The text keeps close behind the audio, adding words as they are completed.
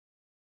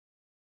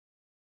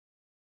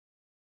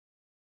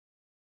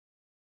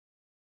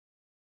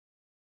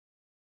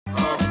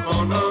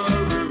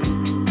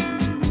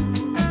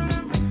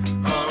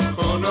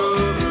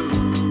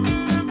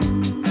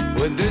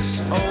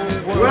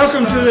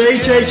Welcome to the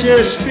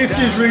HHS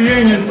 50th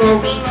reunion,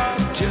 folks.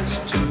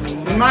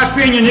 In my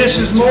opinion, this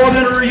is more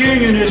than a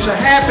reunion, it's a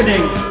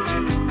happening.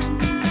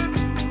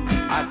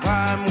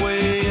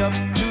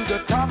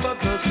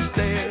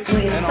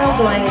 We're so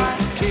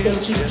glad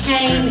that you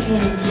came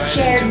and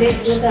shared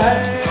this with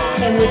us,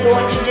 and we're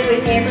going to do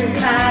it every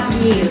 5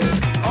 years.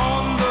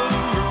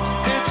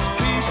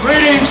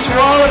 Greetings to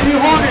all of you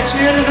Hornets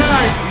here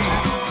tonight.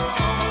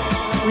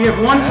 We have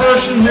one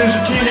person who's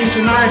attending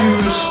tonight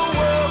who's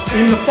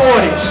in the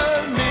 40s.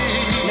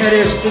 That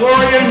is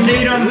Gloria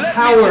Needham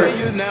Howard.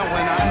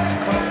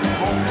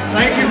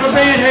 Thank you for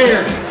being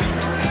here.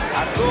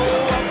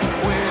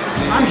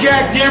 I'm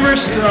Jack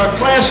Demers,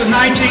 class of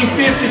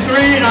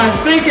 1953, and I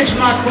think it's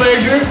my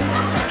pleasure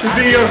to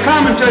be your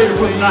commentator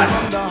for tonight.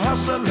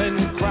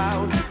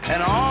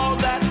 And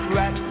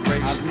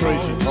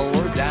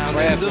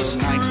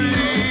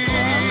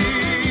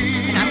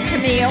I'm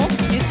Camille,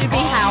 used to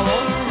be Howell,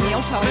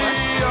 Camille Toller,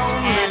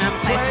 and I'm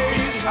class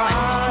of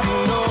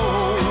 61.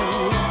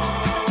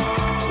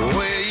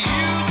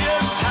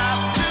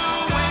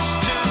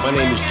 My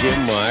name is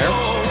Jim Meyer.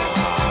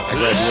 I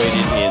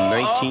graduated in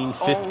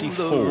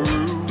 1954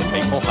 from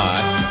Hapeville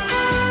High.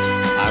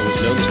 I was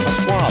known as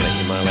Pasquale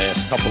in my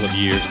last couple of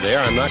years there.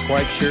 I'm not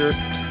quite sure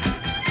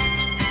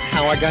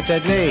how I got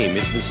that name.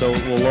 It's been so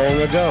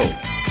long ago.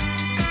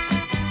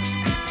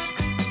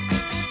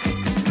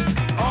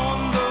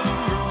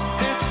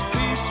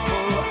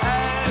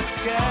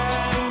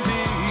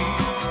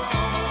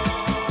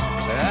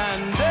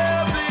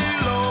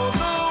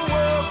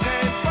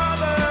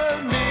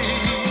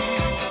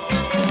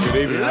 Good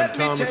evening, I'm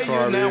Tom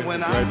McCarty,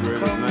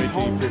 graduated in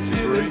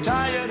 1953.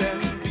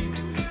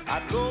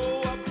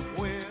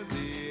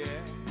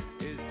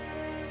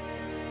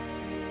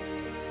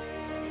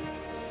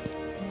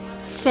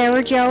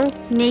 Sarah Jo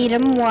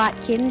Needham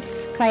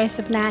Watkins, class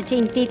of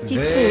 1952.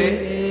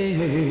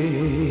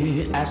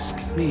 They ask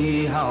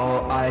me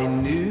how I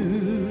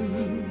knew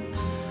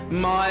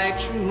my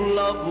true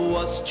love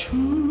was true.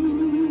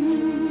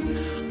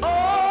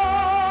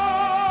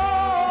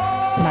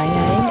 My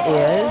name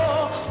is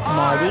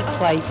Marty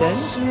Clayton,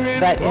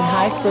 but in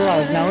high school I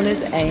was known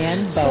as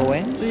Ann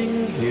Bowen.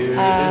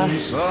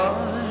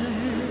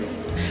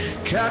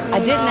 I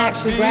didn't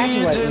actually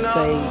graduate with the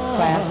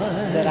class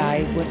that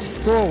I went to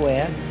school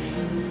with,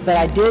 but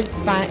I did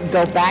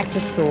go back to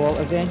school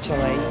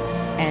eventually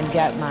and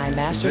got my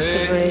master's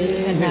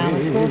degree, and now I'm a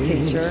school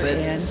teacher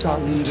in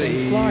Tarpon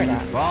Springs,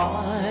 Florida.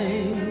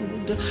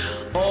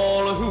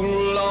 All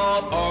who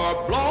love are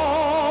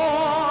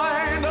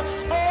blind.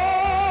 Oh,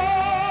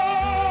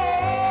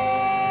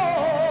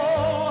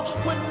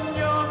 when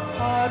your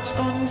heart's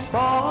on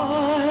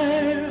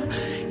fire,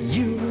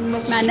 you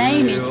must. My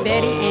name is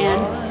Betty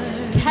Ann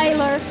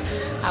Taylor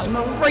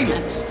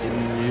Freeman,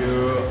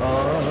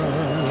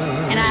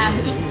 and I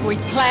was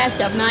class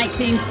of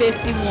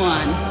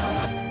 1951.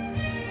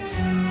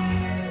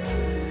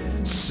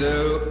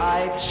 So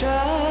I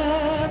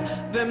chant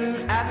them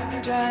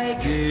and I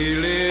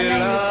gaily My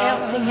name is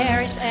Elsie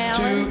Harris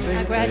Allen.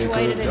 I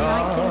graduated in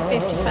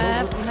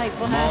 1955 from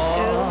Hapeville High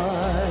School.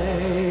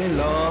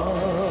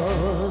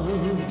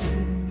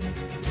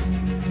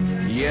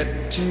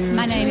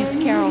 My name is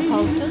Carol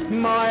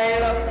Holton.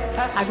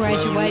 I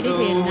graduated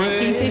in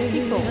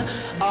 1954.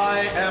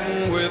 I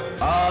am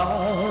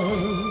without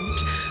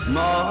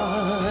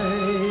my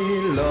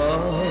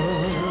love.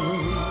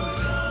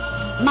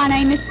 My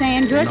name is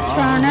Sandra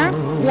Turner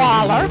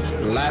Waller,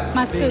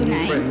 my school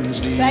name.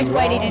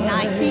 Graduated in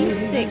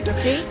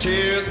 1960.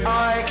 Tears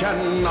I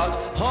cannot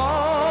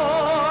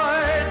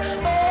hide.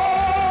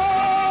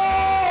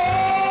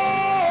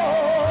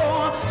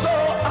 Oh, so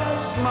I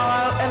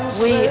smile and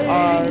say, We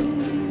are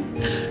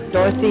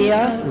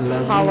Dorothea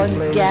Holland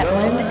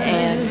Gatlin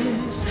and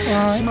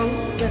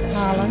Florence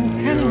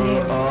Holland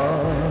Cunningham.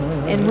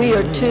 And we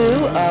are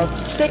two of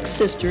 6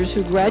 sisters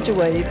who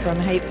graduated from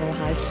Hapeville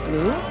High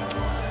School.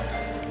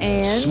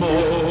 And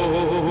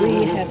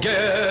we have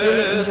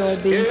really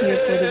enjoyed being here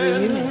for the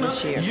reunion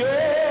this year.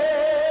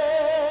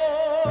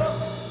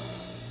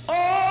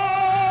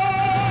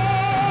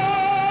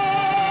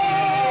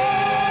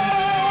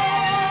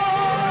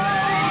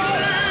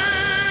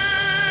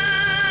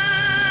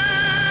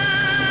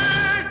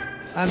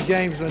 I'm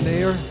James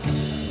Lanier.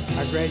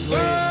 I graduated in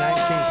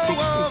 1960.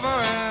 Over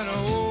and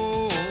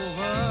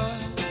over,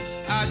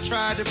 I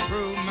tried to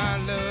prove my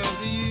love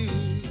to you.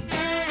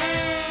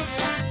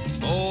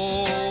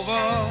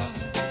 Over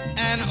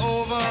and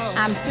over.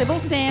 I'm Sybil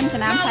Sims,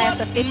 and I'm class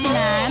of 59.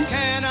 What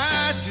can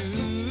I do?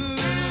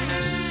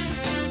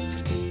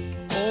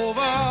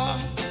 Over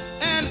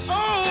and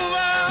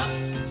over,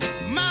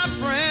 my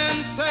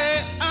friends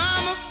say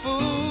I'm a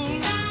fool.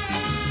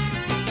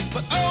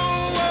 But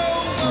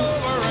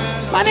over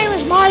and My name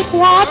is Mike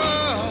Watts.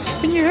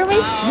 Can you hear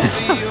me?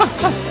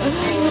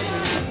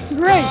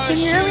 Great. Can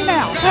you hear me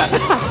now?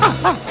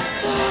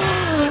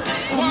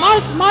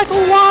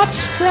 Michael Watts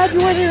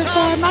graduated in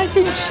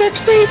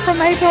 1960 from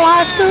Hapeville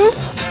High School.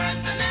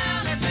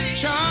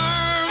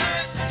 charm,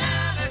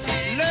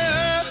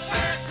 love,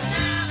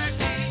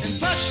 and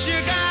plus you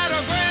got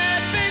a grand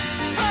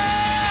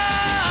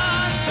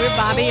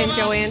Bobby and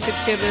Joanne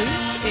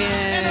Fitzgibbons,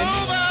 and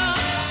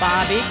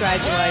Bobby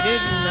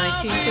graduated in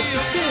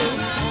 1952.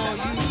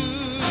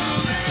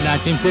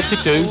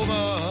 1952.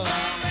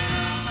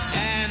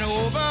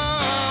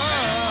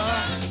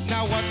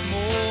 Now what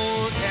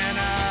more can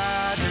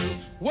I do?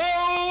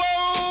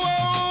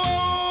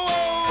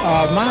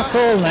 My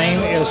full name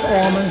is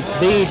Orman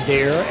B.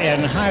 Deere.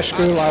 In high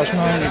school, I was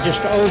known as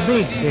just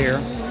O.B. Deere,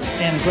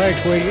 and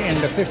graduated in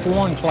the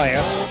 51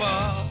 class.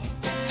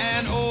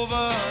 And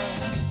over,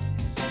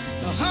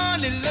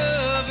 honey,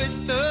 love, it's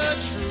the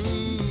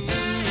truth.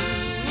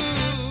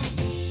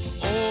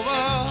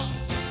 Over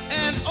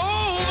and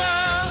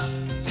over,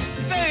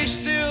 they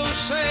still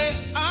say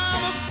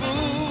I'm a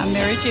fool. I'm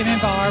Mary Jimmy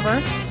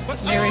Barber,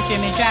 Mary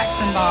Jimmy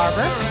Jackson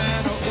Barber,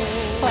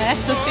 class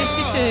of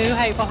 52,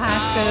 Hapeville High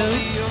School.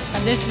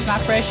 And this is my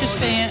precious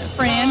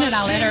friend, and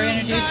I'll let her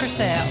introduce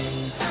herself.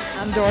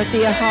 I'm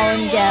Dorothea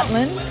Holland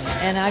Gatlin,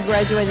 and I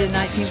graduated in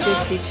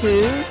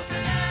 1952.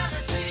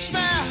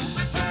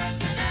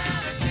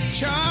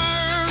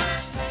 Charm,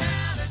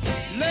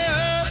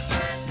 love,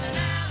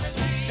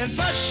 and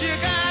plus you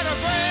got a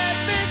brand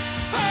big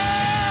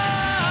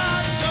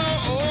heart. So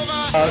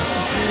over.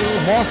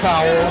 Mark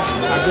Howell.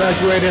 I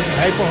graduated from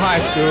Hapeville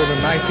High School in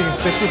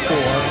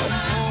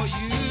 1954.